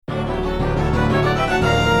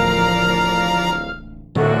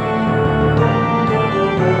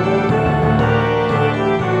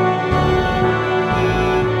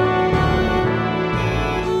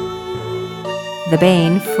the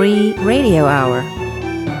Baen Free Radio Hour.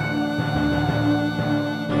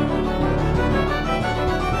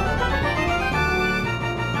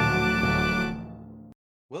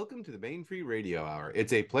 Welcome to the Baen Free Radio Hour.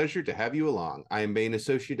 It's a pleasure to have you along. I am Baen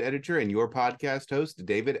Associate Editor and your podcast host,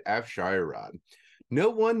 David F. Shirerod. No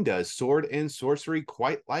one does sword and sorcery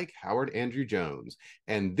quite like Howard Andrew Jones.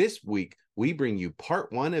 And this week, we bring you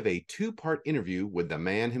part one of a two-part interview with the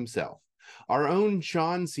man himself. Our own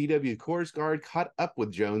Sean C.W. Korsgaard caught up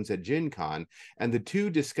with Jones at Gen Con, and the two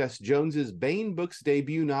discussed Jones's Baen Books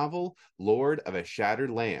debut novel, Lord of a Shattered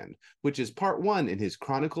Land, which is part one in his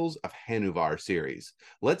Chronicles of Hanuvar series.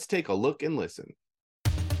 Let's take a look and listen.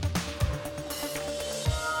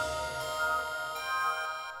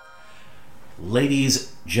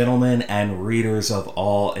 Ladies, gentlemen, and readers of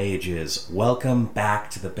all ages, welcome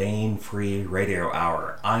back to the Baen Free Radio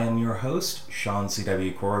Hour. I am your host, Sean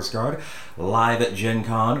C.W. Korsgaard, live at Gen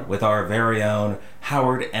Con with our very own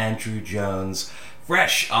Howard Andrew Jones,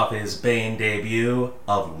 fresh off his Baen debut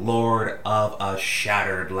of Lord of a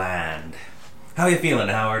Shattered Land. How you feeling,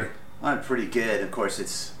 Howard? I'm pretty good. Of course,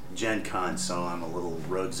 it's Gen Con, so I'm a little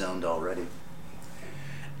road zoned already.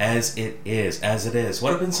 As it is.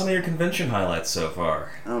 What have been some of your convention highlights so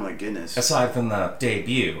far? Oh my goodness. Aside from the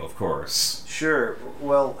debut, of course. Sure.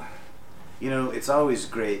 Well, you know, it's always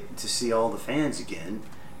great to see all the fans again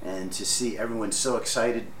and to see everyone so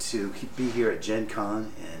excited to be here at Gen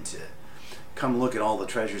Con and to come look at all the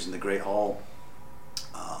treasures in the Great Hall.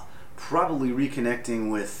 Probably reconnecting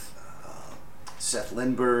with Seth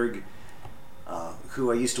Lindbergh,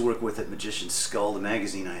 who I used to work with at Magician's Skull, the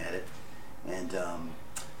magazine I edit, and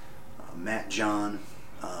Matt John,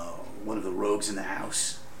 one of the rogues in the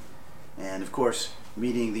house, and of course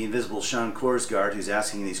meeting the invisible Sean Korsgaard, who's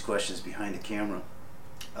asking these questions behind the camera.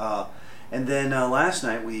 And then last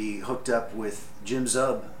night we hooked up with Jim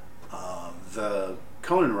Zub, the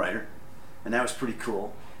Conan writer, and that was pretty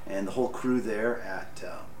cool, and the whole crew there at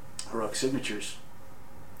Heroic Signatures.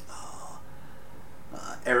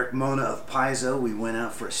 Eric Mona of Paizo, we went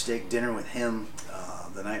out for a steak dinner with him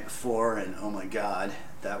the night before, and oh my god,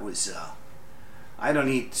 that was, I don't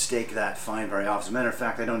eat steak that fine very often. As a matter of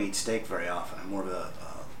fact, I don't eat steak very often. I'm more of a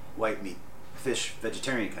white meat, fish,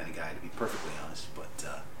 vegetarian kind of guy, to be perfectly honest.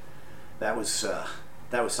 But that was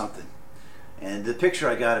something. And the picture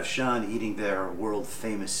I got of Sean eating their world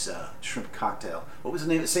famous shrimp cocktail, what was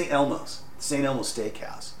the name? St. Elmo's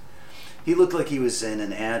Steakhouse. He looked like he was in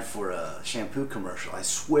an ad for a shampoo commercial. I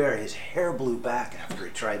swear his hair blew back after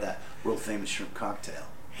he tried that world famous shrimp cocktail.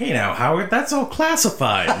 Hey now, Howard, that's all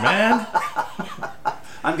classified, man.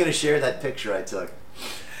 I'm going to share that picture I took.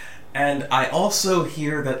 And I also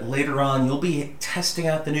hear that later on you'll be testing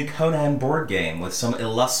out the new Conan board game with some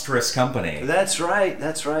illustrious company. That's right.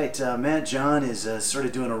 Matt John is sort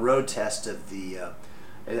of doing a road test of the...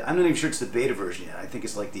 I'm not even sure it's the beta version yet. I think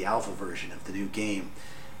it's like the alpha version of the new game.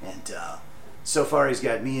 And so far he's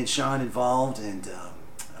got me and Sean involved, and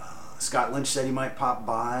Scott Lynch said he might pop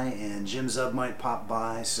by, and Jim Zub might pop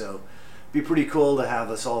by, so it'd be pretty cool to have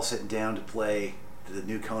us all sitting down to play the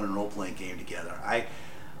new Conan role-playing game together.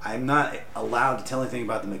 I'm not allowed to tell anything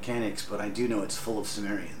about the mechanics, but I do know it's full of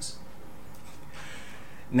Sumerians.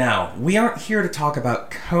 Now, we aren't here to talk about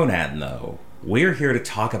Conan, though. We're here to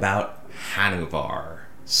talk about Hanuvar.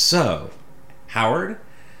 So, Howard,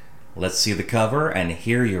 let's see the cover and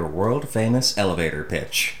hear your world-famous elevator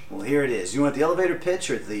pitch. Well, here it is. You want the elevator pitch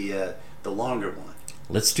or the longer one?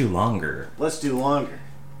 Let's do longer. Let's do longer.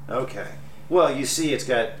 Okay. Well, you see it's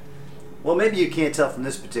got... Well, maybe you can't tell from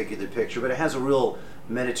this particular picture, but it has a real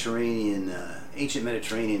Mediterranean, ancient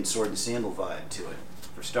Mediterranean sword and sandal vibe to it,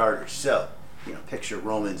 for starters. So, you know, picture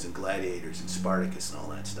Romans and gladiators and Spartacus and all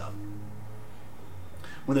that stuff.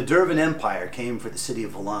 When the Dervan Empire came for the city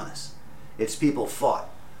of Volanus, its people fought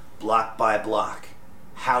block by block,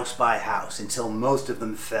 house by house, until most of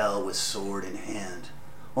them fell with sword in hand.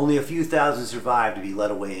 Only a few thousand survived to be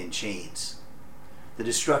led away in chains. The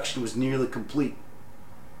destruction was nearly complete.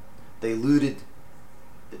 They looted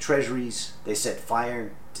the treasuries, they set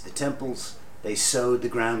fire to the temples, they sowed the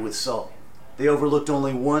ground with salt. They overlooked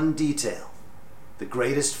only one detail. The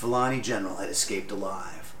greatest Fulani general had escaped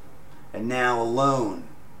alive. And now, alone,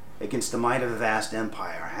 against the might of a vast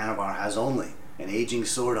empire, Hanuvar has only an aging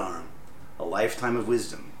sword arm, a lifetime of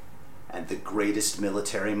wisdom, and the greatest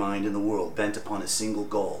military mind in the world bent upon a single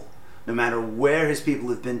goal. No matter where his people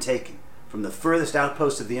have been taken, from the furthest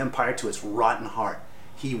outpost of the empire to its rotten heart,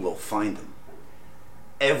 he will find them.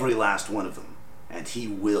 Every last one of them, and he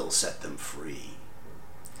will set them free.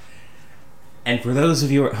 And for those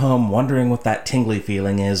of you at home wondering what that tingly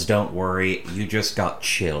feeling is, don't worry, you just got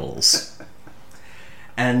chills.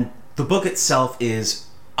 And The book itself is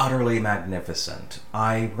utterly magnificent.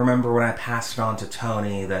 I remember when I passed it on to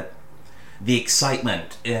Tony that the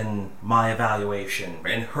excitement in my evaluation,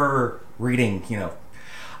 in her reading,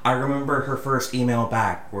 I remember her first email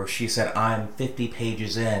back where she said, "I'm 50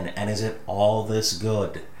 pages in, and is it all this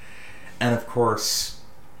good?" And of course,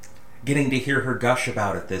 getting to hear her gush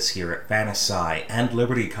about it this year at Fantasy and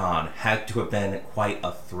LibertyCon had to have been quite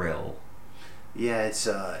a thrill. Yeah,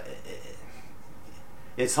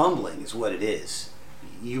 it's humbling is what it is.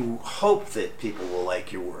 You hope that people will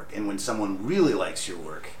like your work, and when someone really likes your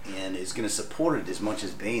work and is going to support it as much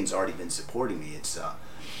as Bane's already been supporting me,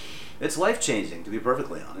 it's life-changing, to be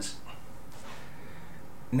perfectly honest.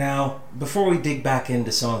 Now, before we dig back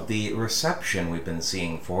into some of the reception we've been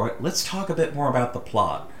seeing for it, let's talk a bit more about the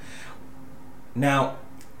plot. Now,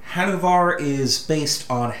 Hanuvar is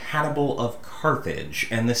based on Hannibal of Carthage,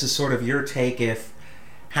 and this is sort of your take if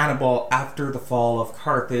Hannibal, after the fall of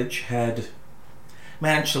Carthage, had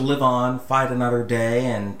managed to live on, fight another day,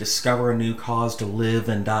 and discover a new cause to live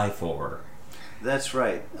and die for. That's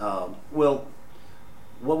right. Well,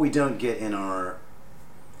 what we don't get in our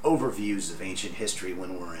overviews of ancient history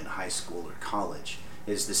when we're in high school or college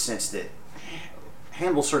is the sense that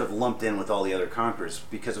Hannibal sort of lumped in with all the other conquerors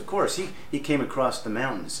because, of course, he came across the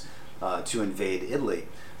mountains to invade Italy.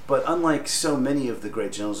 But unlike so many of the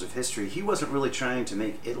great generals of history, he wasn't really trying to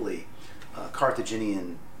make Italy a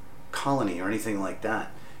Carthaginian colony or anything like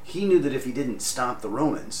that. He knew that if he didn't stop the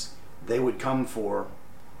Romans, they would come for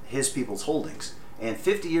his people's holdings. And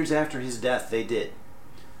 50 years after his death, they did.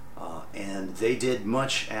 And they did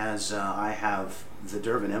much as I have the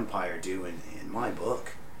Dervan Empire do in my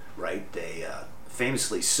book, right? They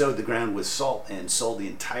famously sowed the ground with salt and sold the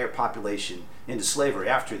entire population into slavery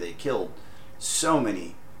after they killed so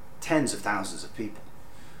many tens of thousands of people.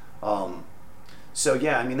 So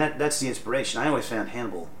yeah, I mean, that's the inspiration. I always found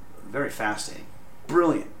Hannibal very fascinating,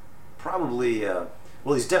 brilliant, probably,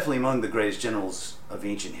 well, he's definitely among the greatest generals of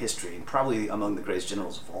ancient history and probably among the greatest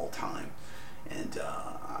generals of all time. And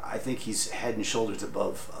I think he's head and shoulders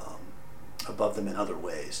above them in other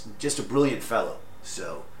ways. Just a brilliant fellow.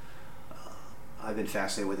 So I've been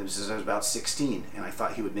fascinated with him since I was about 16, and I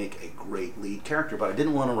thought he would make a great lead character, but I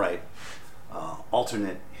didn't want to write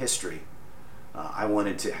alternate history. I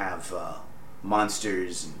wanted to have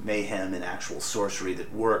monsters and mayhem and actual sorcery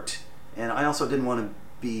that worked, and I also didn't want to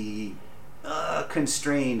be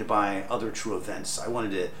constrained by other true events. I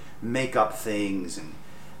wanted to make up things and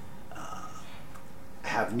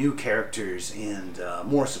have new characters and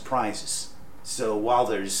more surprises. So while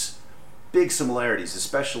there's big similarities,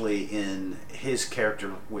 especially in his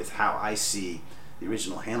character with how I see the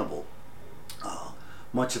original Hannibal,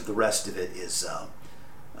 much of the rest of it is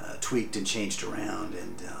tweaked and changed around,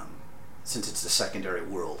 and since it's the secondary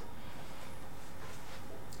world.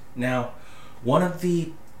 Now, one of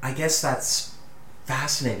the, I guess that's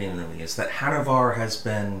fascinating to me, is that Hanuvar has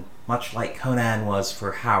been, much like Conan was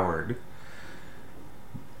for Howard,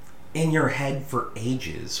 in your head for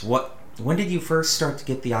ages. When did you first start to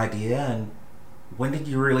get the idea, and when did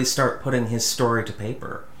you really start putting his story to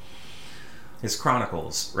paper? His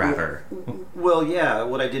chronicles, rather. Well, yeah,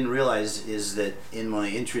 what I didn't realize is that in my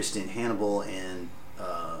interest in Hannibal and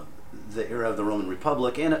the era of the Roman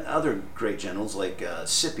Republic and other great generals like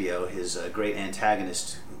Scipio, his great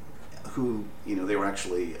antagonist, who,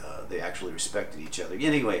 they actually respected each other.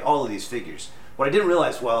 Anyway, all of these figures. What I didn't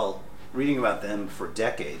realize while reading about them for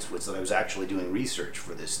decades was that I was actually doing research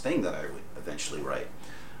for this thing that I would eventually write.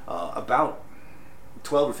 About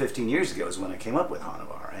 12 or 15 years ago is when I came up with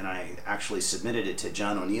Hanuvar, and I actually submitted it to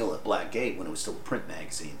John O'Neill at Blackgate when it was still a print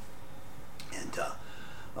magazine. And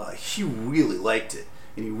he really liked it,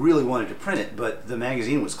 and he really wanted to print it, but the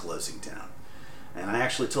magazine was closing down. And I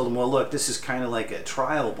actually told him, well, look, this is kind of like a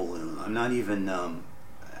trial balloon. I'm not even,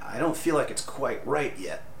 I don't feel like it's quite right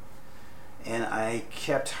yet. And I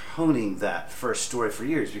kept honing that first story for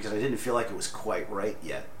years because I didn't feel like it was quite right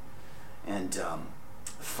yet. And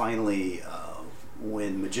finally,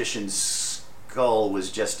 when Magician's Skull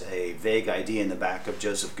was just a vague idea in the back of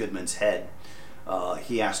Joseph Goodman's head,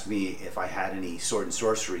 he asked me if I had any sword and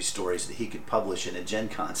sorcery stories that he could publish in a Gen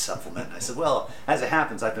Con supplement. And I said, well, as it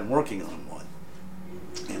happens, I've been working on one.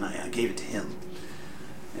 And I gave it to him.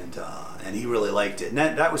 And he really liked it. And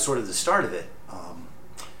that was sort of the start of it.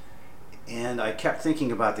 And I kept thinking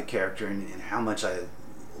about the character and how much I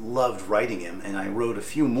loved writing him. And I wrote a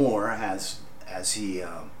few more as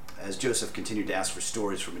Joseph continued to ask for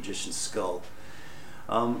stories for Magician's Skull.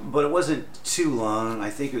 But it wasn't too long. I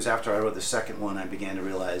think it was after I wrote the second one I began to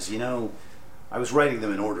realize, I was writing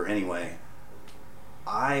them in order anyway.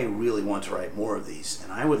 I really want to write more of these,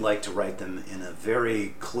 and I would like to write them in a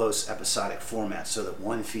very close episodic format so that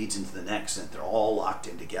one feeds into the next and they're all locked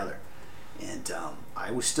in together. And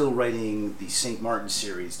I was still writing the St. Martin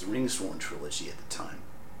series, the Ringsworn trilogy at the time.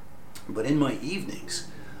 But in my evenings,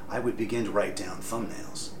 I would begin to write down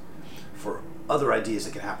thumbnails for other ideas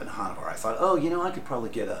that could happen to Hanavar. I thought, oh, I could probably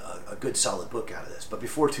get a good solid book out of this. But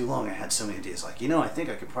before too long, I had so many ideas like, I think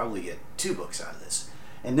I could probably get 2 books out of this.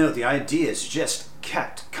 And no, the ideas just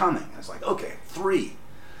kept coming. I was like, okay, 3.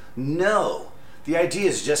 No, the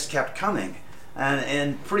ideas just kept coming.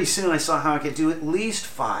 And pretty soon I saw how I could do at least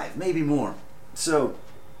 5, maybe more. So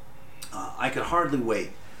I could hardly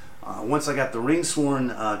wait. Once I got the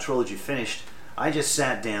Ringsworn trilogy finished, I just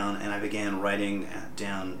sat down and I began writing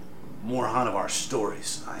down more Hanavar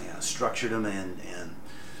stories. I structured them, and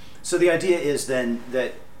so the idea is then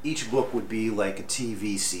that each book would be like a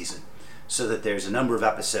TV season, so that there's a number of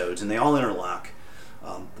episodes and they all interlock,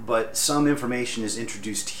 but some information is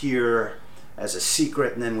introduced here as a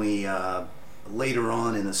secret, and then we later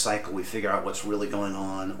on in the cycle we figure out what's really going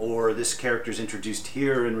on, or this character is introduced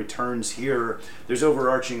here and returns here. There's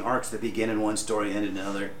overarching arcs that begin in one story and end in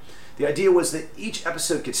another. The idea was that each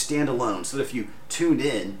episode could stand alone, so that if you tuned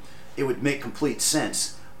in, it would make complete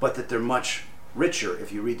sense, but that they're much richer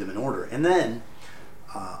if you read them in order. And then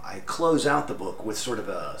I close out the book with sort of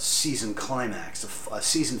a season climax, a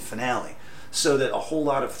season finale, so that a whole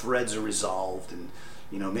lot of threads are resolved, and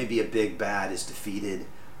maybe a big bad is defeated,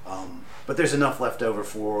 but there's enough left over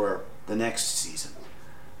for the next season.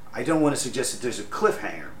 I don't want to suggest that there's a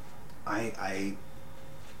cliffhanger. I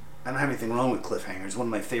don't have anything wrong with cliffhangers. One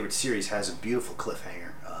of my favorite series has a beautiful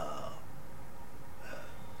cliffhanger.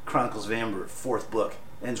 Chronicles of Amber, 4th book,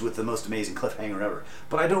 ends with the most amazing cliffhanger ever.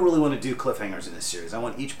 But I don't really want to do cliffhangers in this series. I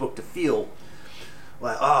want each book to feel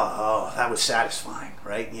like, oh, that was satisfying,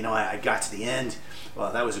 right? I got to the end.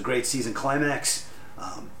 Well, that was a great season climax.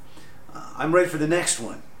 I'm ready for the next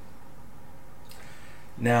one.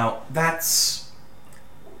 Now, that's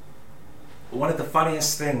one of the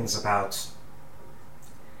funniest things about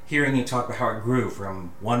hearing you talk about how it grew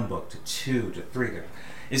from 1 book to 2 to 3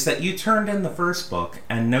 is that you turned in the first book,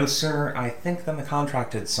 and no sooner, I think, than the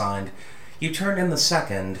contract had signed, you turned in the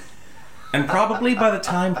second, and probably by the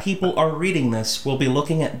time people are reading this, we'll be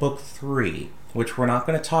looking at book 3, which we're not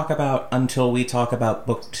going to talk about until we talk about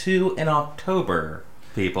book 2 in October,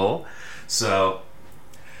 people. So...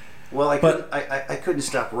 Well, I couldn't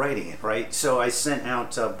stop writing it, right? So I sent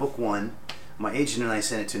out book 1. My agent and I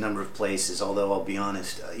sent it to a number of places, although I'll be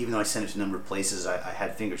honest, even though I sent it to a number of places, I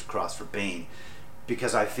had fingers crossed for Bane,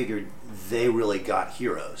 because I figured they really got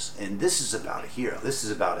heroes. And this is about a hero. This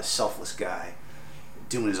is about a selfless guy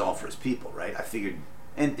doing his all for his people, right? I figured,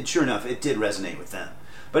 and sure enough, it did resonate with them.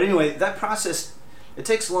 But anyway, that process, it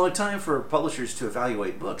takes a long time for publishers to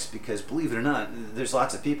evaluate books, because believe it or not, there's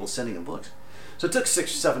lots of people sending them books. So it took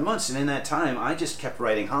 6 or 7 months, and in that time, I just kept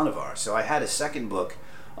writing Hanavar. So I had a second book.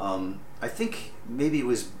 I think maybe it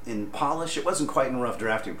was in polish. It wasn't quite in rough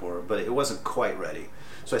drafting form, but it wasn't quite ready.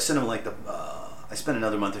 So I sent them I spent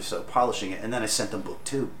another month or so polishing it, and then I sent them book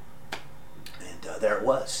 2. And there it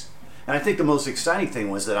was. And I think the most exciting thing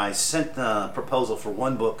was that I sent the proposal for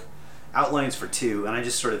 1 book, outlines for 2, and I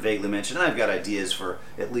just sort of vaguely mentioned, I've got ideas for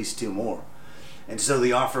at least 2 more. And so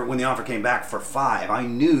when the offer came back for 5, I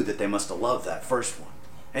knew that they must have loved that first one.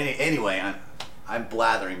 Anyway, I'm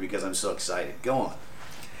blathering because I'm so excited. Go on.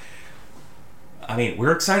 I mean,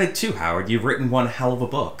 we're excited too, Howard. You've written one hell of a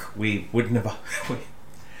book. We wouldn't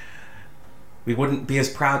be as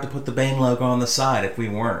proud to put the Bane logo on the side if we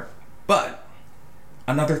weren't. But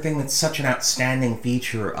another thing that's such an outstanding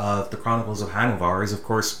feature of the Chronicles of Hanavar is, of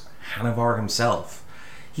course, Hanavar himself.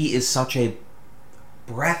 He is such a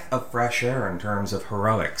breath of fresh air in terms of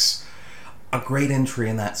heroics. A great entry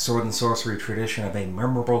in that sword and sorcery tradition of a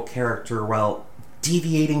memorable character while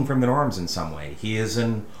deviating from the norms in some way. He is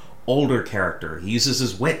an older character. He uses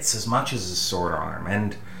his wits as much as his sword arm,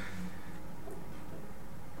 and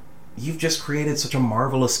you've just created such a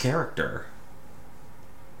marvelous character.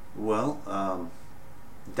 Well,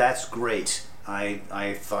 that's great. I've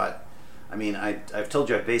told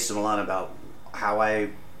you I based it a lot about how I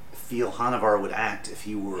feel Hanavar would act if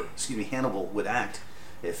he were, Hannibal would act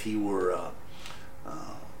if he were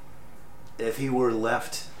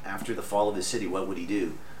left after the fall of his city. What would he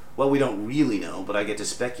do? Well, we don't really know, but I get to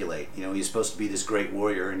speculate. He's supposed to be this great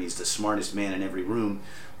warrior, and he's the smartest man in every room.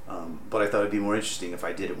 But I thought it'd be more interesting if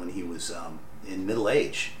I did it when he was in middle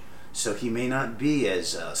age. So he may not be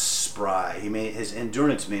as spry. His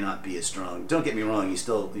endurance may not be as strong. Don't get me wrong; he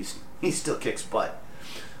still kicks butt.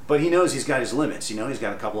 But he knows he's got his limits. He's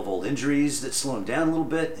got a couple of old injuries that slow him down a little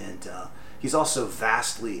bit, and he's also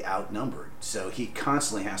vastly outnumbered. So he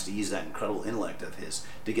constantly has to use that incredible intellect of his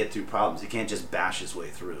to get through problems. He can't just bash his way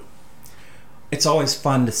through. It's always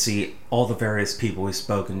fun to see all the various people we've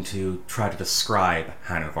spoken to try to describe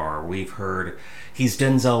Hanavar. We've heard he's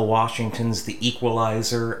Denzel Washington's The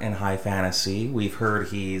Equalizer in high fantasy. We've heard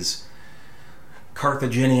he's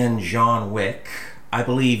Carthaginian John Wick. I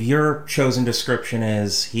believe your chosen description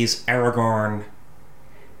is he's Aragorn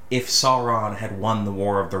if Sauron had won the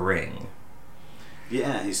War of the Ring.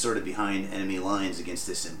 Yeah, he's sort of behind enemy lines against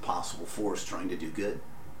this impossible force trying to do good.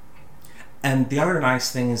 And the other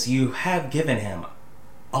nice thing is you have given him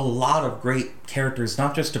a lot of great characters,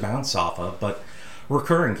 not just to bounce off of, but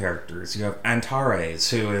recurring characters. You have Antares,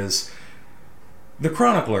 who is the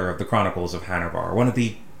chronicler of the Chronicles of Hanavar. One of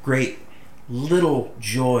the great little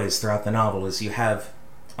joys throughout the novel is you have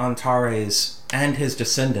Antares and his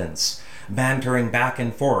descendants bantering back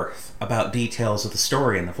and forth about details of the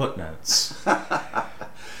story in the footnotes.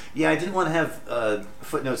 Yeah, I didn't want to have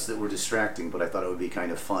footnotes that were distracting, but I thought it would be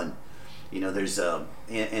kind of fun. You know, there's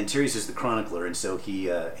Antares is the chronicler, and so he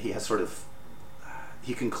has sort of,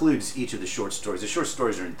 he concludes each of the short stories. The short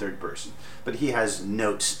stories are in third person, but he has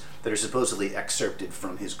notes that are supposedly excerpted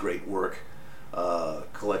from his great work,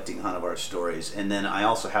 collecting Hanavar stories. And then I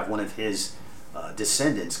also have one of his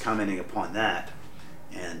descendants commenting upon that,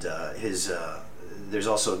 and there's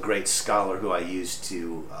also a great scholar who I use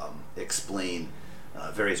to explain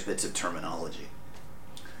various bits of terminology.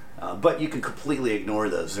 But you can completely ignore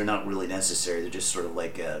those. They're not really necessary. They're just sort of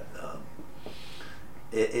like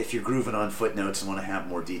if you're grooving on footnotes and want to have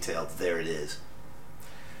more detail, there it is.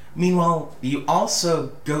 Meanwhile, you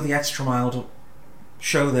also go the extra mile to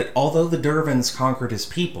show that although the Dervans conquered his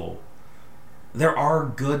people, there are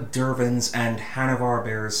good Dervans, and Hanavar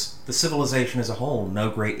bears the civilization as a whole no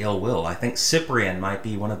great ill will. I think Cyprian might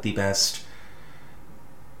be one of the best.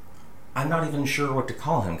 I'm not even sure what to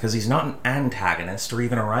call him, because he's not an antagonist or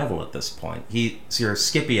even a rival at this point. He's your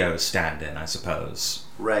Scipio stand-in, I suppose.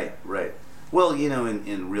 Right, right. Well, you know,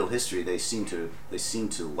 in real history, they seem to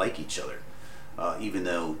like each other, even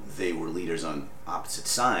though they were leaders on opposite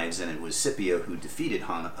sides, and it was Scipio who defeated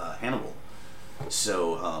Hannibal.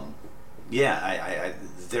 So, yeah,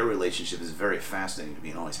 their relationship is very fascinating to me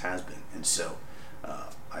and always has been. And so,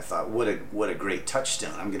 I thought, what a great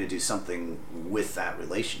touchstone. I'm going to do something with that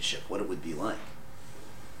relationship, what it would be like.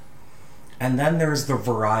 And then there's the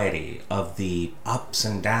variety of the ups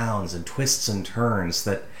and downs and twists and turns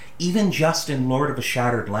that even just in Lord of a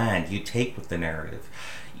Shattered Land you take with the narrative.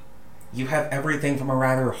 You have everything from a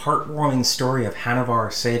rather heartwarming story of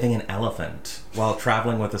Hanavar saving an elephant while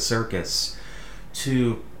traveling with a circus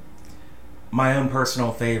to my own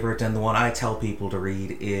personal favorite, and the one I tell people to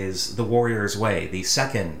read, is The Warrior's Way, the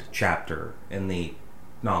second chapter in the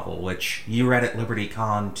novel, which you read at Liberty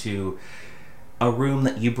Con to a room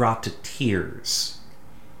that you brought to tears.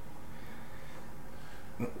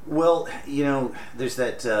 Well, you know, there's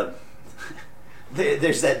that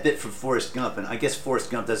there's that bit from Forrest Gump, and I guess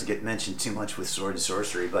Forrest Gump doesn't get mentioned too much with Sword and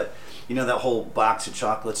Sorcery, but you know that whole box of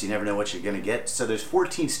chocolates, you never know what you're going to get. So there's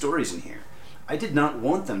 14 stories in here. I did not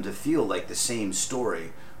want them to feel like the same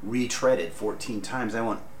story retreaded 14 times. I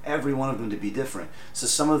want every one of them to be different. So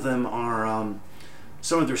some of them are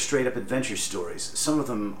straight up adventure stories. Some of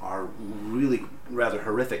them are really rather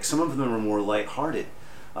horrific. Some of them are more lighthearted.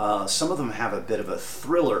 Some of them have a bit of a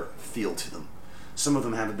thriller feel to them. Some of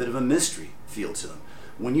them have a bit of a mystery feel to them.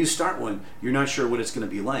 When you start one, you're not sure what it's going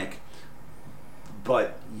to be like,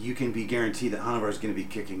 but you can be guaranteed that Hanavar is going to be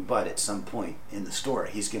kicking butt at some point in the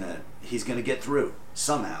story. He's gonna get through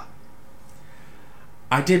somehow.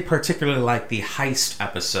 I did particularly like the heist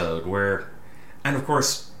episode where, and of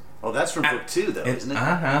course, oh, that's from book 2 though, isn't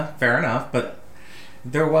it? Fair enough. But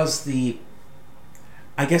there was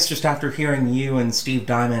I guess just after hearing you and Steve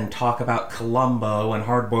Diamond talk about Columbo and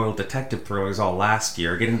hard-boiled detective thrillers all last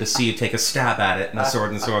year, getting to see you take a stab at it in a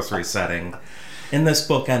sword and sorcery setting, in this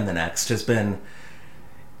book and the next, has been,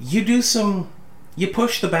 you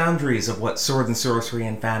push the boundaries of what sword and sorcery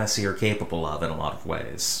and fantasy are capable of in a lot of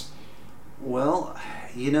ways. Well,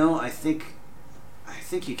 you know, I think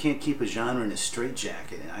you can't keep a genre in a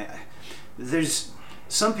straitjacket. There's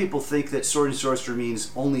some people think that sword and sorcery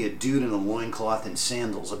means only a dude in a loincloth and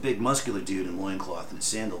sandals, a big muscular dude in a loincloth and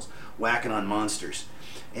sandals, whacking on monsters.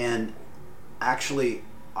 And actually,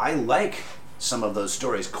 I like some of those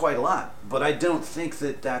stories quite a lot, but I don't think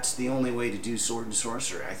that that's the only way to do sword and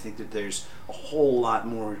sorcery. I think that there's a whole lot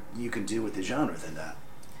more you can do with the genre than that.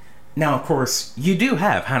 Now, of course, you do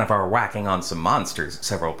have Hanavar whacking on some monsters at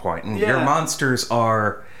several points, and Yeah. your monsters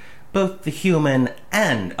are both the human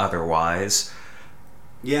and otherwise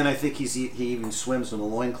Yeah, and I think he even swims in a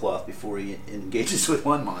loincloth before he engages with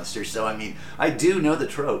one monster. So, I mean, I do know the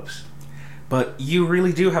tropes. But you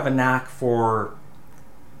really do have a knack for,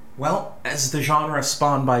 well, as the genre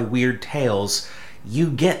spawned by weird tales,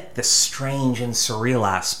 you get the strange and surreal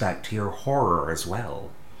aspect to your horror as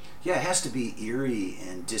well. Yeah, it has to be eerie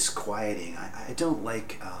and disquieting. I don't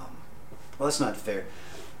like, well, that's not fair.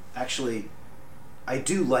 Actually, I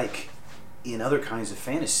do like, in other kinds of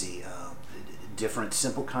fantasy, different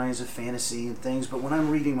simple kinds of fantasy and things, but when I'm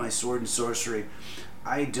reading my sword and sorcery,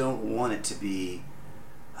 I don't want it to be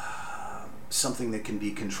something that can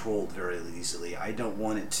be controlled very easily. I don't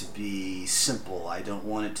want it to be simple. I don't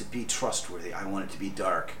want it to be trustworthy. I want it to be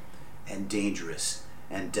dark and dangerous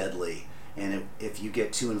and deadly. And if you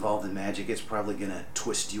get too involved in magic, it's probably going to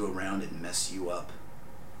twist you around and mess you up.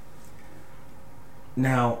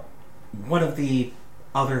 Now, one of the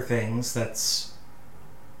other things that's,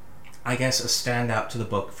 I guess, a standout to the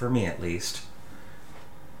book, for me at least,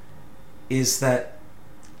 is that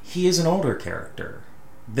he is an older character.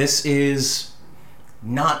 This is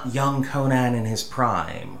not young Conan in his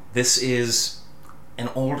prime. This is an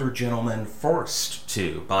older gentleman forced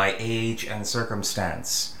to, by age and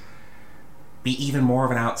circumstance, be even more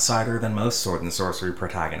of an outsider than most sword and sorcery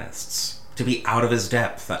protagonists, to be out of his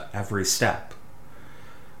depth at every step.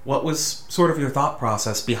 What was sort of your thought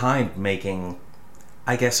process behind making,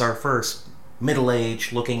 I guess, our first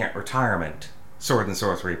middle-aged, looking at retirement sword and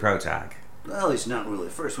sorcery protag? Well, he's not really.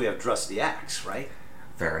 First, we have Drust the Axe, right?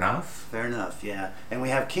 Fair enough. Fair enough, yeah. And we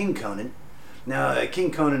have King Conan. Now,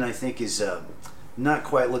 King Conan, I think, is not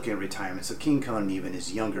quite looking at retirement. So King Conan even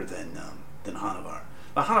is younger than Hanavar.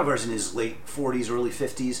 But Hanavar's in his late 40s, early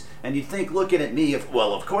 50s, and you'd think, looking at me,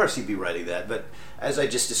 well, of course he'd be writing that. But as I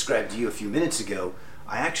just described to you a few minutes ago,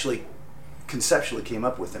 I actually conceptually came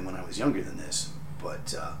up with him when I was younger than this.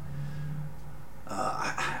 But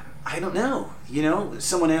I don't know. You know,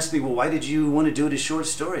 someone asked me, well, why did you want to do it as short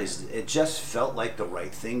stories? It just felt like the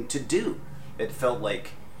right thing to do. It felt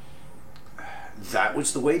like that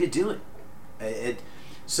was the way to do it.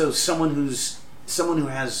 So someone who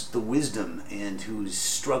has the wisdom and who's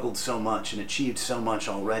struggled so much and achieved so much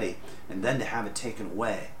already, and then to have it taken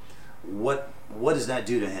away, what does that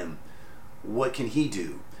do to him? What can he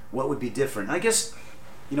do? What would be different? I guess,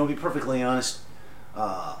 to be perfectly honest,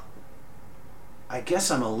 I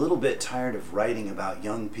guess I'm a little bit tired of writing about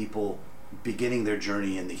young people beginning their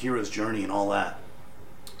journey and the hero's journey and all that.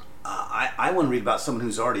 I want to read about someone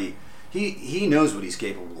who's already, he knows what he's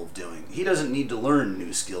capable of doing. He doesn't need to learn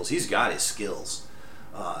new skills. He's got his skills.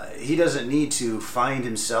 He doesn't need to find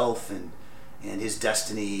himself and his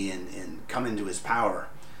destiny and come into his power.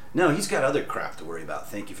 No, he's got other crap to worry about,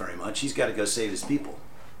 thank you very much. He's got to go save his people,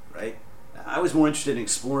 right? I was more interested in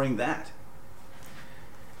exploring that.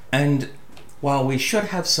 And while we should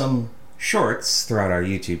have some shorts throughout our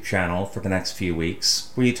YouTube channel for the next few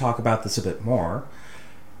weeks, where you talk about this a bit more,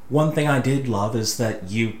 one thing I did love is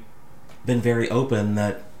that you've been very open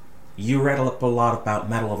that you read up a lot about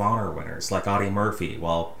Medal of Honor winners like Audie Murphy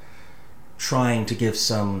while trying to give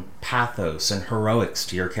some pathos and heroics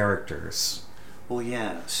to your characters. Well,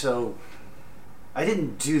 yeah, so I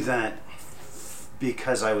didn't do that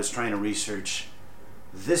because I was trying to research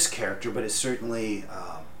this character, but it certainly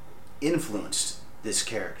influenced this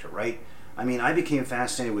character, right? I mean, I became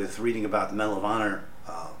fascinated with reading about the Medal of Honor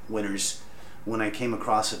winners when I came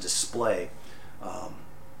across a display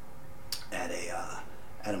at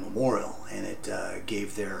a memorial, and it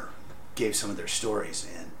gave some of their stories.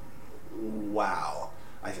 And wow,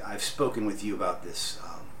 I've spoken with you about this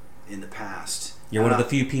in the past. You're one of the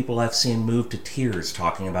few people I've seen move to tears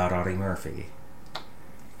talking about Audie Murphy.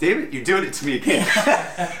 David, you're doing it to me again.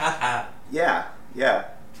 Yeah.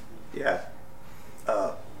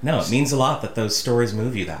 No, it means a lot that those stories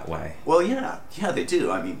move you that way. Well, yeah, they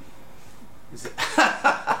do. I mean,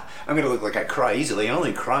 I'm going to look like I cry easily. I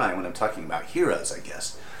only cry when I'm talking about heroes, I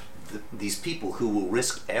guess. These people who will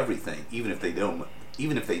risk everything, even if they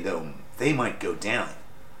don't, they might go down,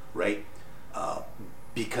 right?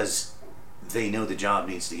 Because they know the job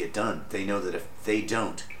needs to get done. They know that if they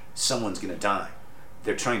don't, someone's going to die.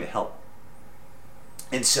 They're trying to help.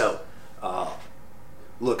 And so,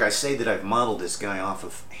 look, I say that I've modeled this guy off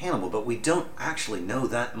of Hannibal, but we don't actually know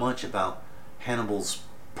that much about Hannibal's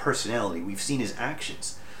personality. We've seen his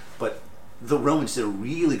actions. But the Romans did a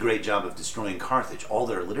really great job of destroying Carthage, all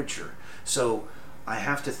their literature. So I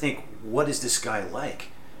have to think, what is this guy like?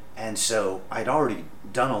 And so I'd already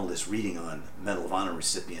done all this reading on Medal of Honor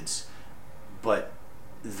recipients, but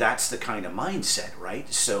that's the kind of mindset,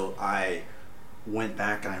 right? So I went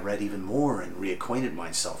back and I read even more and reacquainted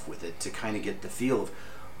myself with it to kind of get the feel of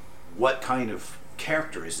what kind of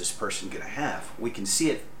character is this person going to have? We can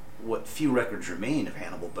see it, what few records remain of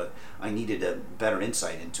Hannibal, but I needed a better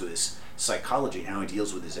insight into his psychology and how he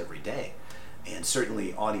deals with his everyday. And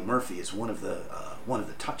certainly Audie Murphy is one of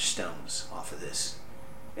the touchstones off of this.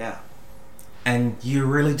 Yeah. And you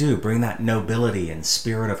really do bring that nobility and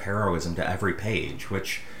spirit of heroism to every page,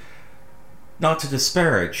 which, not to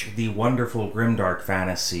disparage the wonderful grimdark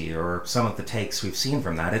fantasy or some of the takes we've seen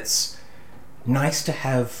from that, it's nice to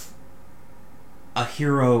have a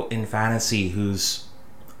hero in fantasy who's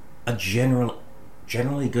a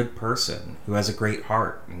generally good person, who has a great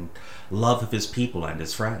heart and love of his people and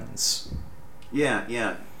his friends. Yeah.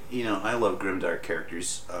 I love grimdark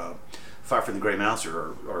characters. Far from the Grey Mouse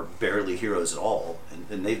are barely heroes at all,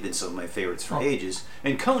 and they've been some of my favorites for ages.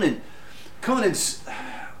 And Conan's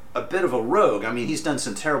a bit of a rogue. I mean, he's done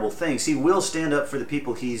some terrible things. He will stand up for the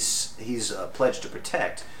people he's pledged to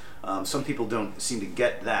protect. Some people don't seem to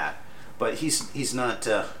get that, but he's not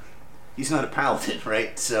a paladin,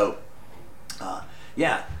 right? So,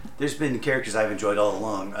 there's been characters I've enjoyed all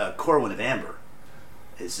along. Corwin of Amber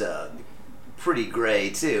is pretty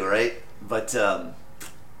gray too, right? But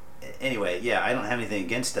anyway, I don't have anything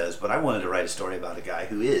against those, but I wanted to write a story about a guy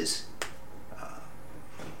who is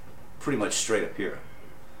pretty much straight up hero.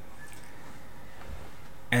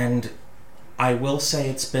 And I will say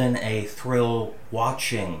it's been a thrill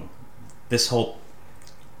watching this whole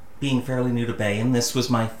being fairly new to Bane. This was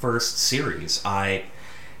my first series. I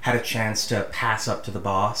had a chance to pass up to the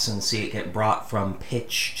boss and see it get brought from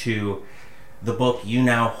pitch to the book you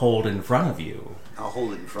now hold in front of you. I'll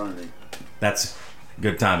hold it in front of me. That's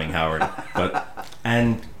good timing, Howard.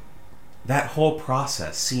 And that whole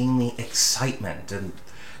process, seeing the excitement and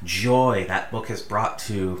joy that book has brought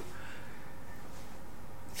to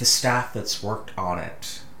the staff that's worked on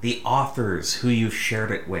it, the authors who you've shared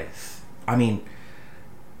it with. I mean,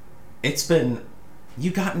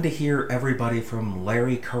 you've gotten to hear everybody from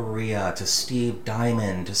Larry Correa to Steve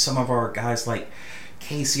Diamond to some of our guys like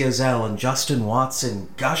Casey Ozell and Justin Watson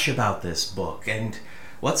gush about this book. And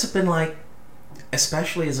what's it been like,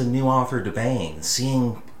 especially as a new author to Bane,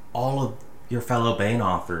 seeing all of your fellow Bane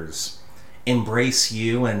authors embrace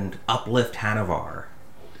you and uplift Hanavar?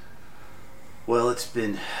 Well, it's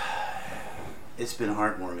been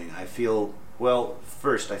heartwarming. I feel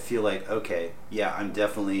like, okay, I'm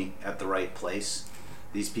definitely at the right place.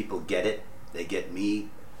 These people get it. They get me.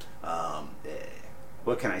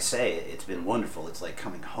 What can I say? It's been wonderful. It's like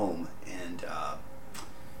coming home, and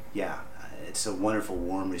it's a wonderful,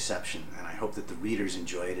 warm reception. And I hope that the readers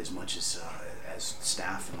enjoy it as much as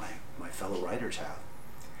staff and my fellow writers have.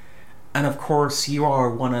 And of course, you are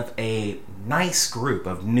one of a nice group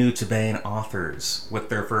of new to Bane authors with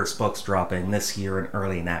their first books dropping this year and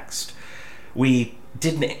early next.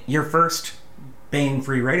 Your first Bane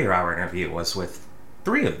Free Radio Hour interview was with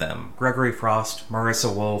 3 of them: Gregory Frost,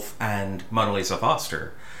 Marissa Wolf, and Mona Lisa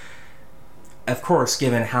Foster. Of course,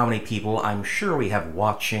 given how many people I'm sure we have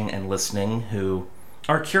watching and listening who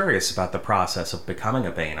are curious about the process of becoming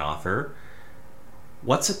a Bane author,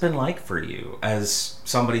 what's it been like for you as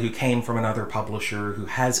somebody who came from another publisher, who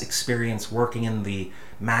has experience working in the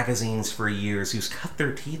magazines for years, who's cut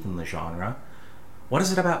their teeth in the genre? What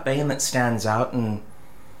is it about Bane that stands out, and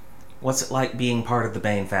what's it like being part of the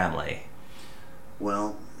Bane family?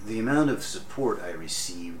 Well, the amount of support I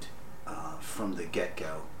received from the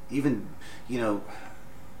get-go, even,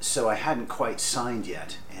 so I hadn't quite signed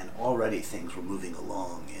yet, and already things were moving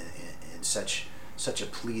along in such a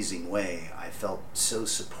pleasing way. I felt so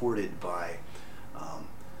supported by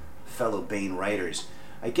fellow Bane writers.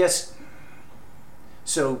 I guess,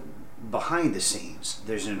 so behind the scenes,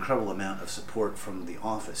 there's an incredible amount of support from the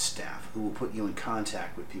office staff who will put you in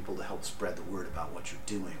contact with people to help spread the word about what you're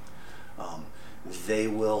doing. They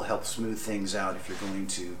will help smooth things out if you're going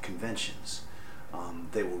to conventions.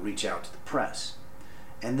 They will reach out to the press.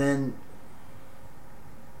 And then,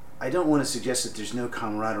 I don't want to suggest that there's no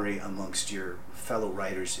camaraderie amongst your fellow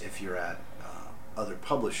writers if you're at other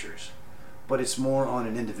publishers, but it's more on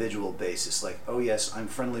an individual basis, like, oh yes, I'm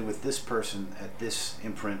friendly with this person at this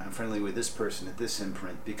imprint, I'm friendly with this person at this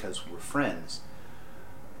imprint because we're friends.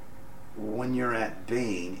 When you're at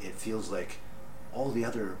Bane, it feels like all the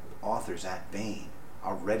other authors at Bane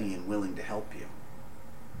are ready and willing to help you,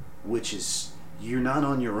 which is, you're not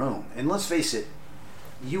on your own. And let's face it,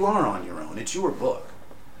 you are on your own. It's your book.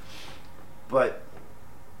 But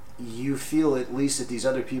you feel at least that these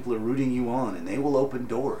other people are rooting you on, and they will open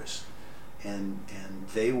doors, and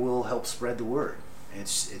they will help spread the word.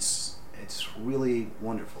 It's really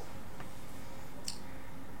wonderful.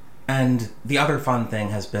 And the other fun thing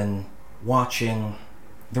has been watching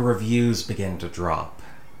the reviews begin to drop.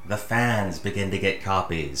 The fans begin to get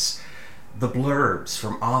copies. The blurbs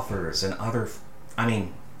from authors and other...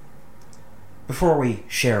 before we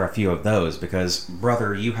share a few of those, because,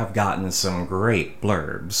 brother, you have gotten some great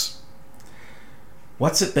blurbs.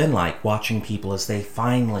 What's it been like watching people as they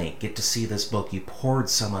finally get to see this book you poured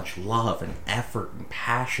so much love and effort and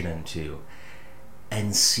passion into,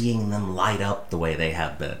 and seeing them light up the way they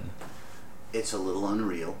have been? It's a little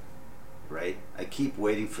unreal, right? I keep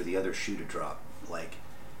waiting for the other shoe to drop. Like,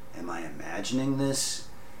 am I imagining this?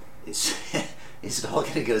 Is it all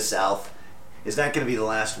going to go south? Is that going to be the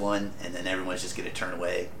last one, and then everyone's just going to turn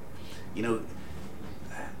away? You know,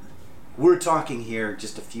 we're talking here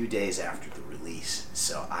just a few days after the release,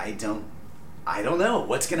 so I don't know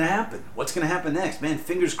what's going to happen. What's going to happen next? Man,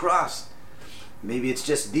 fingers crossed. Maybe it's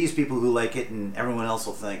just these people who like it, and everyone else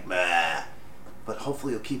will think, bah. But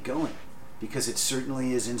hopefully it'll keep going, because it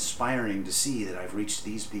certainly is inspiring to see that I've reached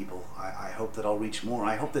these people. I hope that I'll reach more.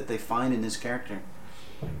 I hope that they find in this character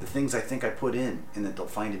the things I think I put in, and that they'll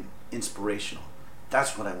find it inspirational.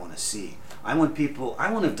 That's what I want to see. I want to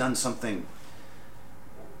have done something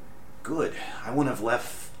good. I want to have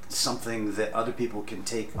left something that other people can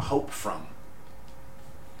take hope from.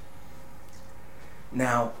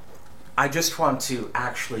 Now, I just want to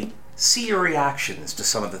actually see your reactions to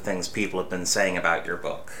some of the things people have been saying about your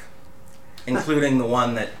book, including the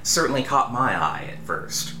one that certainly caught my eye at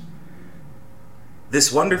first.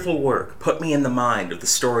 This wonderful work put me in the mind of the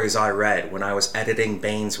stories I read when I was editing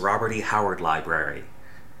Bane's Robert E. Howard library.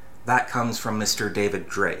 That comes from Mr. David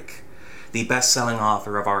Drake, the best-selling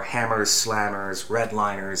author of our Hammers, Slammers,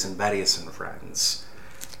 Redliners, and Bettius and Friends.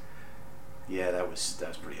 Yeah, that was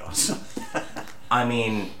pretty awesome.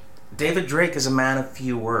 David Drake is a man of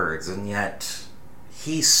few words, and yet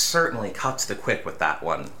he certainly cuts the quick with that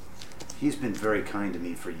one. He's been very kind to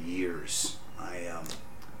me for years.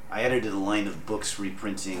 I edited a line of books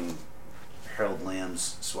reprinting Harold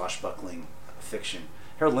Lamb's swashbuckling fiction.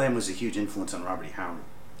 Harold Lamb was a huge influence on Robert E. Howard,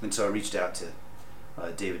 and so I reached out to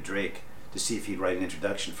David Drake to see if he'd write an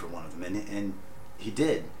introduction for one of them, and he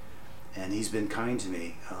did, and he's been kind to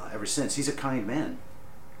me ever since. He's a kind man,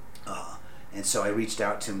 and so I reached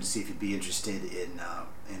out to him to see if he'd be interested in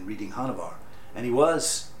reading Hanavar, and he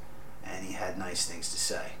was, and he had nice things to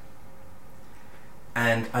say.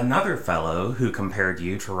 And another fellow who compared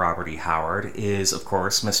you to Robert E. Howard is, of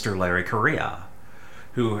course, Mr. Larry Correia,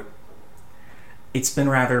 who it's been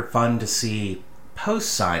rather fun to see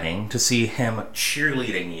post-signing, to see him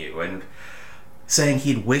cheerleading you and saying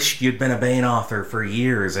he'd wished you'd been a Bane author for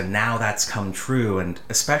years, and now that's come true, and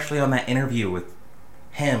especially on that interview with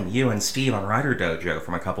him, you, and Steve on Writer Dojo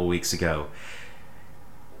from a couple weeks ago.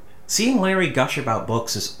 Seeing Larry gush about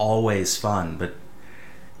books is always fun, but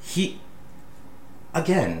he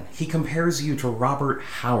compares you to Robert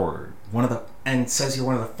Howard, and says you're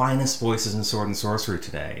one of the finest voices in Sword and Sorcery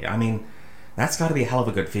today. That's got to be a hell of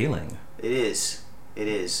a good feeling. It is. It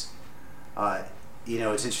is.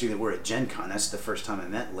 It's interesting that we're at Gen Con. That's the first time I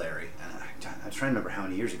met Larry. I'm trying to remember how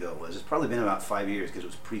many years ago it was. It's probably been about 5 years, because it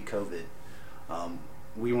was pre-COVID.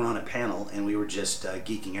 We were on a panel, and we were just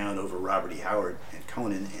geeking out over Robert E. Howard and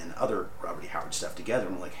Conan and other Robert E. Howard stuff together.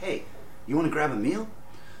 And we're like, hey, you want to grab a meal?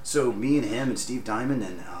 So me and him and Steve Diamond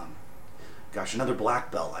and, another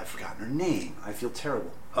black belt. I've forgotten her name. I feel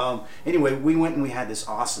terrible. Anyway, we went and we had this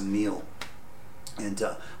awesome meal. And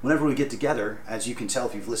whenever we get together, as you can tell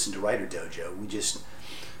if you've listened to Writer Dojo, we just,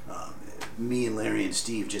 me and Larry and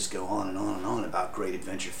Steve just go on and on and on about great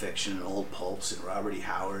adventure fiction and old pulps and Robert E.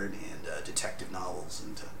 Howard and detective novels,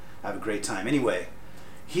 and have a great time. Anyway,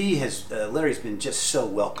 Larry's been just so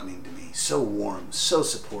welcoming to me, so warm, so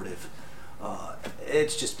supportive.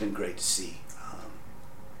 It's just been great to see.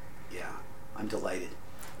 I'm delighted.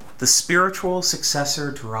 The spiritual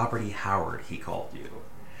successor to Robert E. Howard, he called you.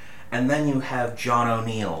 And then you have John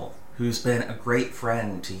O'Neill, who's been a great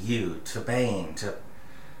friend to you, to Bane, to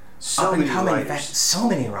so many writers. So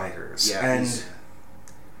many writers. Yeah, and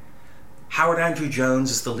Howard Andrew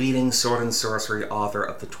Jones is the leading sword and sorcery author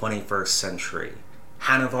of the 21st century.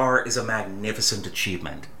 Hanavar is a magnificent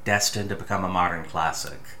achievement, destined to become a modern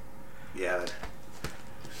classic. Yeah.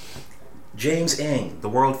 James Ing, the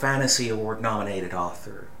World Fantasy Award nominated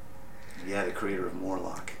author. Yeah, the creator of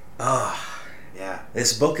Morlock. Yeah.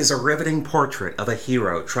 This book is a riveting portrait of a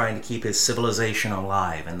hero trying to keep his civilization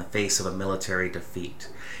alive in the face of a military defeat.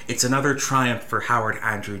 It's another triumph for Howard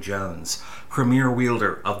Andrew Jones, premier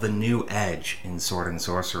wielder of the new edge in sword and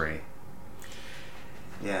sorcery.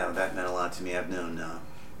 Yeah, that meant a lot to me. I've known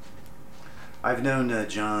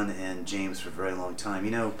John and James for a very long time.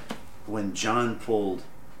 When John pulled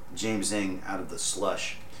James Ing out of the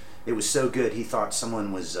slush, it was so good he thought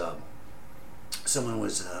someone was someone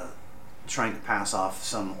was trying to pass off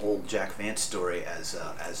some old Jack Vance story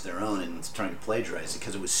as their own and was trying to plagiarize it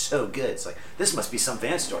because it was so good. It's like, this must be some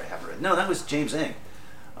Vance story I haven't read. No, that was James Eng.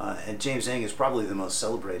 And James Eng is probably the most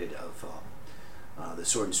celebrated of the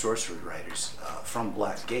sword and sorcery writers from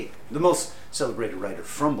Blackgate. The most celebrated writer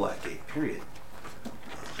from Blackgate, period.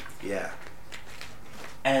 Yeah.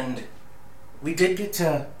 And we did get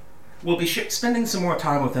to... We'll be spending some more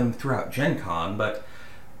time with him throughout Gen Con, but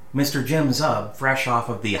Mr. Jim Zub, fresh off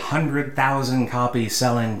of the 100,000 copy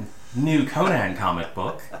selling new Conan comic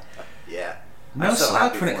book. Yeah. No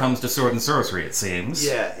slouch when it comes to sword and sorcery, it seems.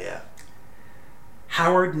 Yeah.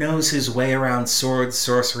 Howard knows his way around swords,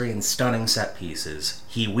 sorcery, and stunning set pieces.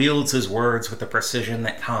 He wields his words with the precision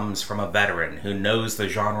that comes from a veteran who knows the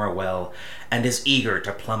genre well and is eager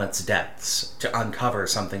to plumb its depths, to uncover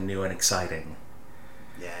something new and exciting.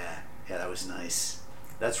 Yeah, that was nice.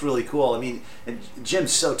 That's really cool. I mean, and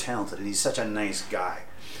Jim's so talented, and he's such a nice guy.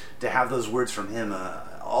 To have those words from him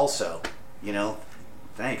also,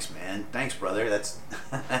 thanks, man. Thanks, brother.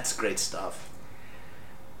 That's great stuff.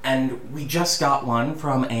 And we just got one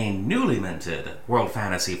from a newly minted World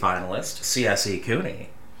Fantasy finalist, C.S.E. Cooney,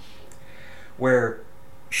 where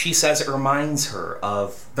she says it reminds her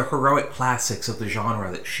of the heroic classics of the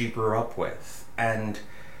genre that she grew up with, and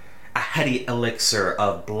a heady elixir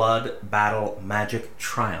of blood, battle, magic,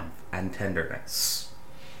 triumph, and tenderness.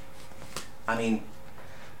 I mean,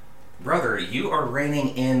 brother, you are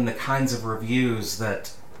reining in the kinds of reviews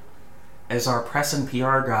that, as our press and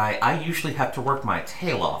PR guy, I usually have to work my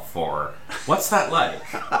tail off for. What's that like?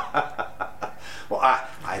 Well,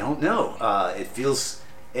 I don't know. It feels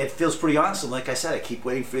pretty awesome. Like I said, I keep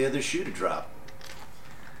waiting for the other shoe to drop.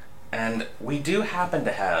 And we do happen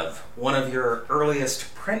to have one of your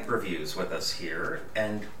earliest print reviews with us here,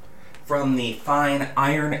 and from the fine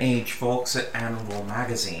Iron Age folks at Animal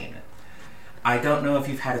Magazine. I don't know if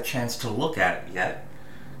you've had a chance to look at it yet.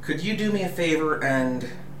 Could you do me a favor and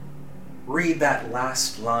read that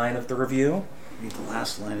last line of the review? Read the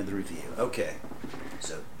last line of the review. Okay.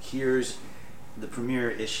 So here's the premiere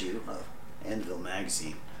issue of Anvil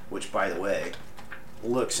Magazine, which, by the way,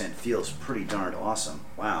 looks and feels pretty darned awesome.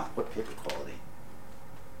 Wow, what paper quality.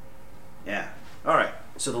 Yeah. All right.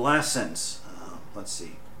 So the last sentence. Let's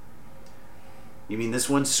see. You mean this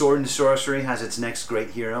one? Sword and sorcery has its next great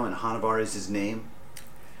hero, and Hanavar is his name.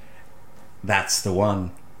 That's the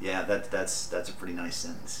one. Yeah, that's a pretty nice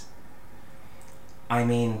sentence. I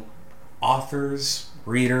mean, authors,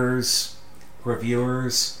 readers,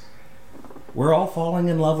 reviewers, we're all falling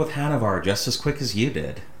in love with Hanavar just as quick as you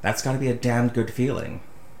did. That's got to be a damned good feeling.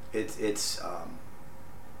 It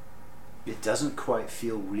doesn't quite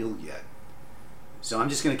feel real yet. So I'm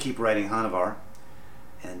just going to keep writing Hanavar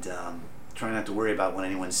and try not to worry about what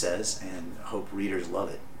anyone says and hope readers love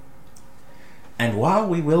it. And while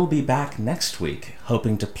we will be back next week,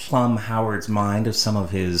 hoping to plumb Howard's mind of some of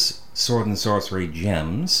his sword and sorcery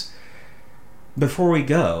gems, before we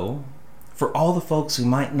go, for all the folks who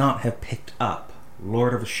might not have picked up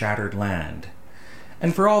Lord of a Shattered Land,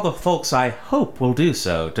 and for all the folks I hope will do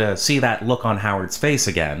so to see that look on Howard's face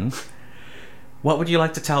again, what would you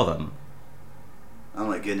like to tell them? Oh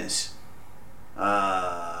my goodness.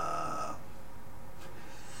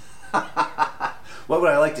 What would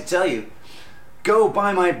I like to tell you? Go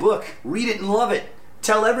buy my book, read it and love it.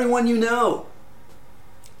 Tell everyone you know.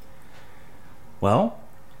 Well,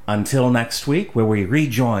 until next week, where we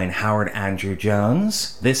rejoin Howard Andrew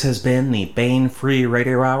Jones, this has been the Bane Free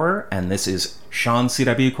Radio Hour, and this is Sean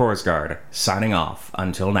C.W. Korsgaard, signing off.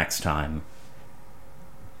 Until next time.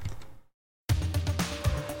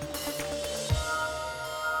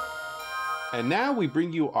 And now we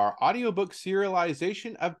bring you our audiobook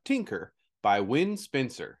serialization of Tinker by Win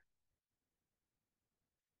Spencer.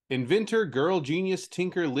 Inventor girl genius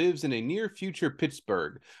Tinker lives in a near-future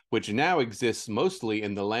Pittsburgh, which now exists mostly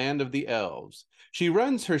in the land of the elves. She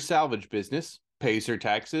runs her salvage business, pays her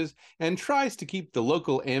taxes, and tries to keep the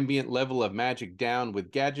local ambient level of magic down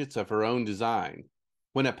with gadgets of her own design.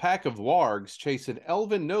 When a pack of wargs chase an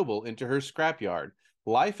elven noble into her scrapyard,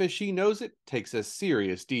 life as she knows it takes a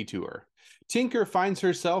serious detour. Tinker finds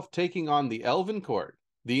herself taking on the Elven Court,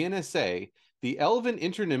 the NSA, the Elven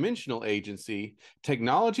Interdimensional Agency,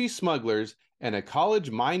 technology smugglers, and a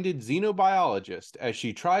college-minded xenobiologist as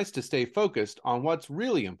she tries to stay focused on what's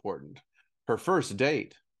really important, her first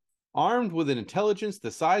date. Armed with an intelligence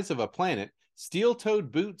the size of a planet,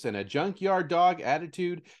 steel-toed boots, and a junkyard dog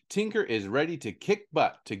attitude, Tinker is ready to kick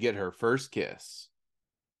butt to get her first kiss.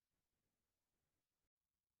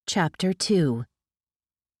 Chapter 2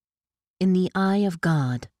 In the Eye of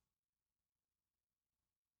God.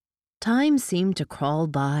 Time seemed to crawl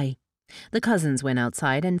by. The cousins went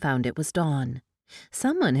outside and found it was dawn.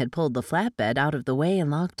 Someone had pulled the flatbed out of the way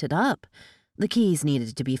and locked it up. The keys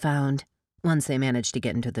needed to be found. Once they managed to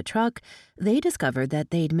get into the truck, they discovered that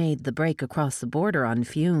they'd made the break across the border on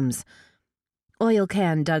fumes. Oil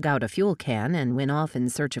Can dug out a fuel can and went off in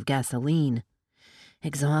search of gasoline.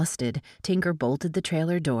 Exhausted, Tinker bolted the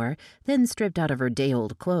trailer door, then stripped out of her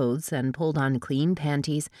day-old clothes and pulled on clean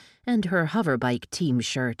panties and her hoverbike team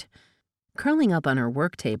shirt. Curling up on her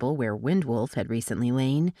work table where Windwolf had recently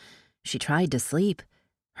lain, she tried to sleep.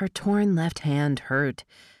 Her torn left hand hurt,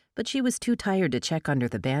 but she was too tired to check under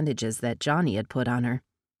the bandages that Johnny had put on her.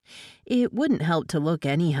 It wouldn't help to look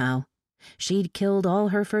anyhow. She'd killed all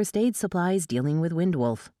her first aid supplies dealing with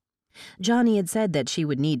Windwolf. Johnny had said that she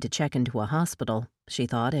would need to check into a hospital, she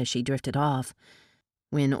thought as she drifted off.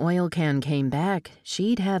 When Oil Can came back,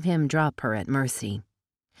 she'd have him drop her at mercy.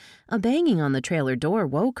 A banging on the trailer door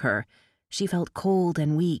woke her. She felt cold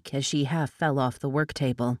and weak as she half fell off the work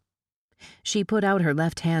table. She put out her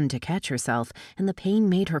left hand to catch herself, and the pain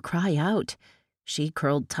made her cry out. She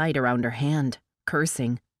curled tight around her hand,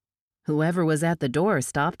 cursing. Whoever was at the door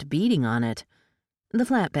stopped beating on it. The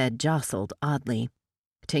flatbed jostled oddly.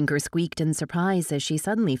 Tinker squeaked in surprise as she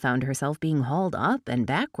suddenly found herself being hauled up and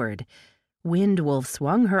backward. Windwolf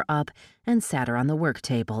swung her up and sat her on the work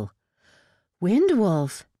table.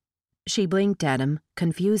 Windwolf! She blinked at him,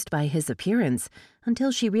 confused by his appearance,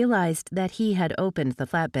 until she realized that he had opened the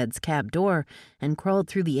flatbed's cab door and crawled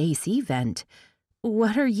through the AC vent.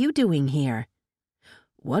 What are you doing here?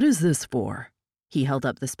 What is this for? He held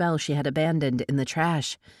up the spell she had abandoned in the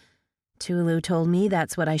trash. Tulu told me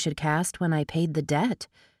that's what I should cast when I paid the debt.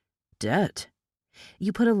 Debt?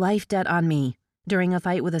 You put a life debt on me during a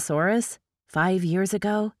fight with a Saurus 5 years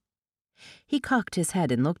ago? He cocked his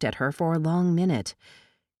head and looked at her for a long minute.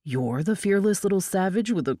 You're the fearless little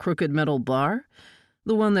savage with the crooked metal bar?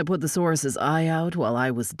 The one that put the Saurus's eye out while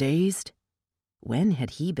I was dazed? When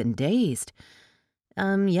had he been dazed?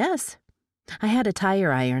 Yes. I had a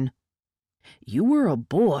tire iron. You were a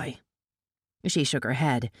boy. She shook her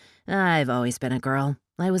head. I've always been a girl.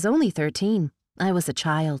 I was only 13. I was a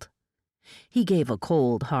child. He gave a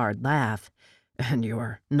cold, hard laugh. And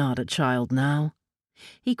you're not a child now?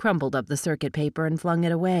 He crumpled up the circuit paper and flung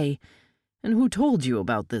it away. And who told you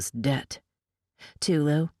about this debt?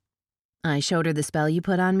 Tulu. I showed her the spell you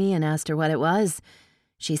put on me and asked her what it was.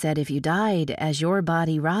 She said if you died as your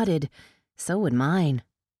body rotted, so would mine.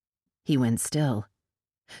 He went still.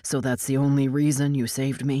 So that's the only reason you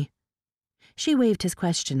saved me? She waved his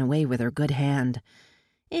question away with her good hand.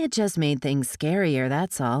 It just made things scarier,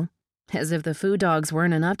 that's all. As if the food dogs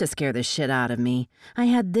weren't enough to scare the shit out of me. I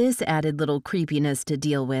had this added little creepiness to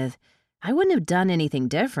deal with. I wouldn't have done anything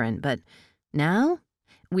different, but now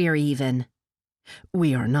we're even.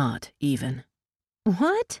 We are not even.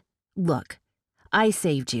 What? Look, I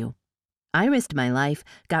saved you. I risked my life,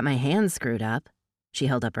 got my hands screwed up. She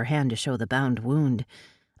held up her hand to show the bound wound.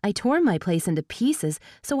 I tore my place into pieces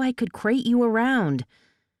so I could crate you around.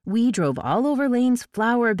 We drove all over Lane's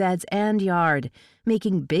flower beds and yard,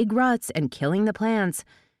 making big ruts and killing the plants,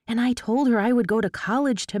 and I told her I would go to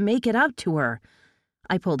college to make it up to her.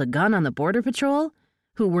 I pulled a gun on the Border Patrol,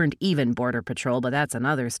 who weren't even Border Patrol, but that's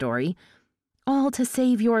another story, all to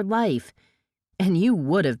save your life, and you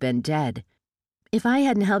would have been dead. If I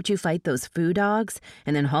hadn't helped you fight those foo dogs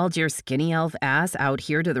and then hauled your skinny elf ass out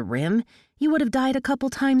here to the rim, you would have died a couple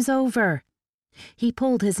times over. He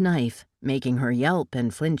pulled his knife, making her yelp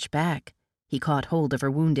and flinch back. He caught hold of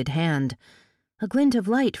her wounded hand. A glint of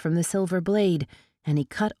light from the silver blade, and he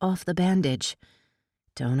cut off the bandage.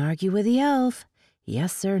 Don't argue with the elf.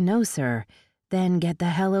 Yes, sir, no, sir. Then get the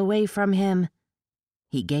hell away from him.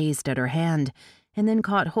 He gazed at her hand, and then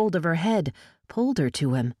caught hold of her head, pulled her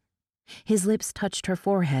to him. His lips touched her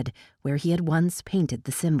forehead, where he had once painted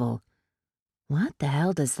the symbol. What the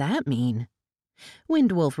hell does that mean?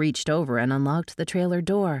 Windwolf reached over and unlocked the trailer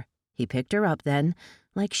door. He picked her up then,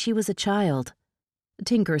 like she was a child.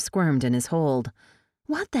 Tinker squirmed in his hold.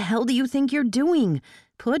 What the hell do you think you're doing?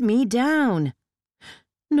 Put me down.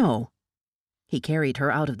 No. He carried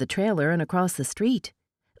her out of the trailer and across the street.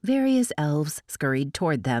 Various elves scurried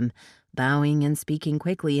toward them, bowing and speaking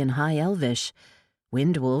quickly in High Elvish.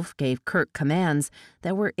 Windwolf gave curt commands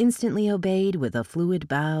that were instantly obeyed with a fluid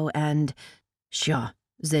bow and Sha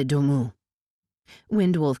Zedomu.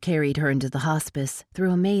 Windwolf carried her into the hospice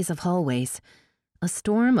through a maze of hallways. A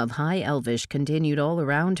storm of High Elvish continued all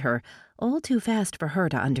around her, all too fast for her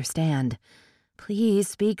to understand. Please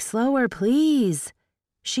speak slower, please.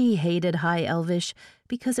 She hated High Elvish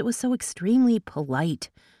because it was so extremely polite.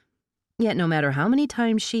 Yet no matter how many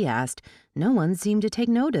times she asked, no one seemed to take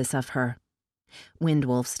notice of her.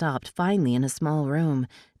 Windwolf stopped finally in a small room,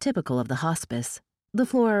 typical of the hospice. The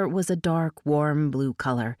floor was a dark, warm blue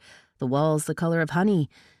color, the walls the color of honey,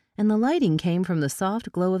 and the lighting came from the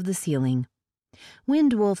soft glow of the ceiling.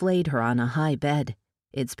 Windwolf laid her on a high bed.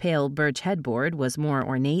 Its pale birch headboard was more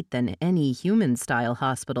ornate than any human-style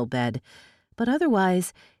hospital bed, but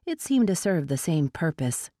otherwise it seemed to serve the same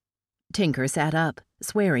purpose. Tinker sat up,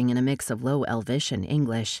 swearing in a mix of Low Elvish and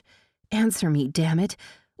English. "Answer me, damn it!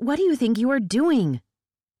 What do you think you are doing?"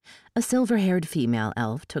 A silver-haired female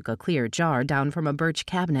elf took a clear jar down from a birch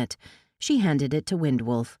cabinet. She handed it to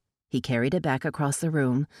Windwolf. He carried it back across the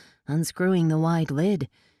room, unscrewing the wide lid.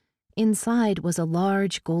 Inside was a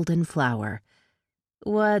large golden flower.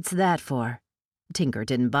 "What's that for?" Tinker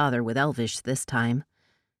didn't bother with Elvish this time.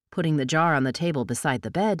 Putting the jar on the table beside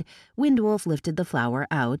the bed, Windwolf lifted the flower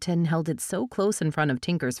out and held it so close in front of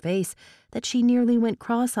Tinker's face that she nearly went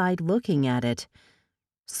cross-eyed looking at it.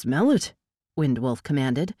 "Smell it," Windwolf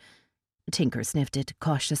commanded. Tinker sniffed it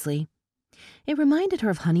cautiously. It reminded her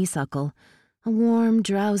of honeysuckle, a warm,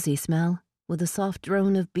 drowsy smell, with a soft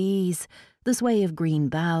drone of bees, the sway of green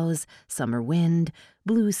boughs, summer wind,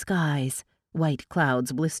 blue skies, white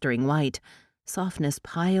clouds blistering white, softness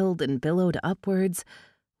piled and billowed upwards,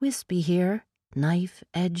 wispy here,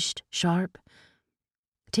 knife-edged, sharp.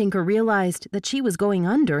 Tinker realized that she was going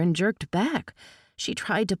under and jerked back. She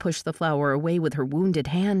tried to push the flower away with her wounded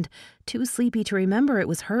hand, too sleepy to remember it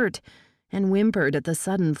was hurt, and whimpered at the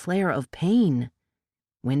sudden flare of pain.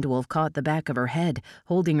 Windwolf caught the back of her head,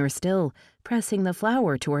 holding her still, pressing the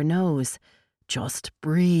flower to her nose. "Just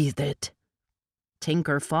breathe it."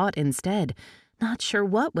 Tinker fought instead, not sure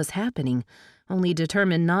what was happening, only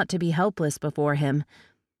determined not to be helpless before him.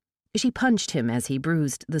 She punched him as he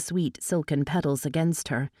bruised the sweet silken petals against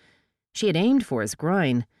her. She had aimed for his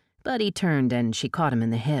groin, but he turned and she caught him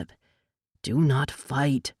in the hip. "Do not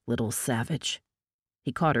fight, little savage."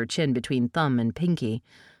 He caught her chin between thumb and pinky,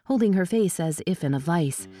 holding her face as if in a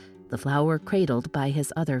vice, the flower cradled by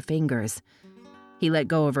his other fingers. He let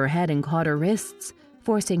go of her head and caught her wrists,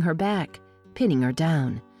 forcing her back, pinning her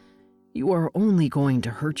down. "You are only going to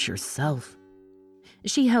hurt yourself."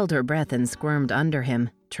 She held her breath and squirmed under him,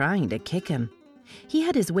 trying to kick him. He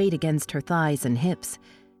had his weight against her thighs and hips.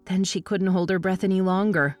 Then she couldn't hold her breath any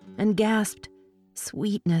longer and gasped.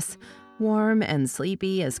 Sweetness, warm and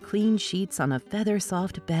sleepy as clean sheets on a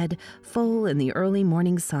feather-soft bed full in the early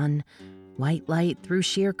morning sun, white light through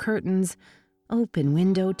sheer curtains, open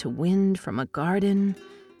window to wind from a garden.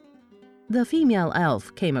 The female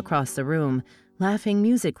elf came across the room, laughing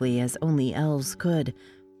musically as only elves could,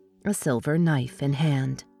 a silver knife in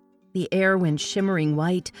hand. The air went shimmering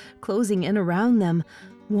white, closing in around them,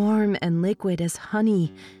 warm and liquid as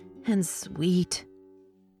honey, and sweet.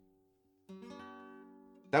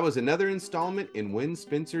 That was another installment in Win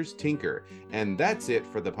Spencer's Tinker, and that's it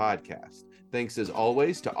for the podcast. Thanks as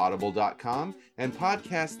always to Audible.com and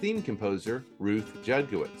podcast theme composer Ruth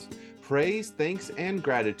Judkowitz. Praise, thanks, and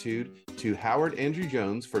gratitude to Howard Andrew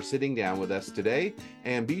Jones for sitting down with us today,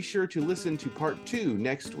 and be sure to listen to part 2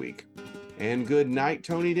 next week. And good night,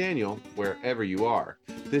 Tony Daniel, wherever you are.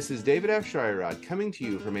 This is David F. Shirod coming to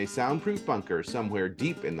you from a soundproof bunker somewhere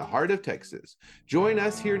deep in the heart of Texas. Join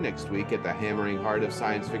us here next week at the hammering heart of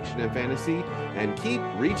science fiction and fantasy, and keep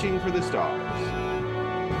reaching for the stars.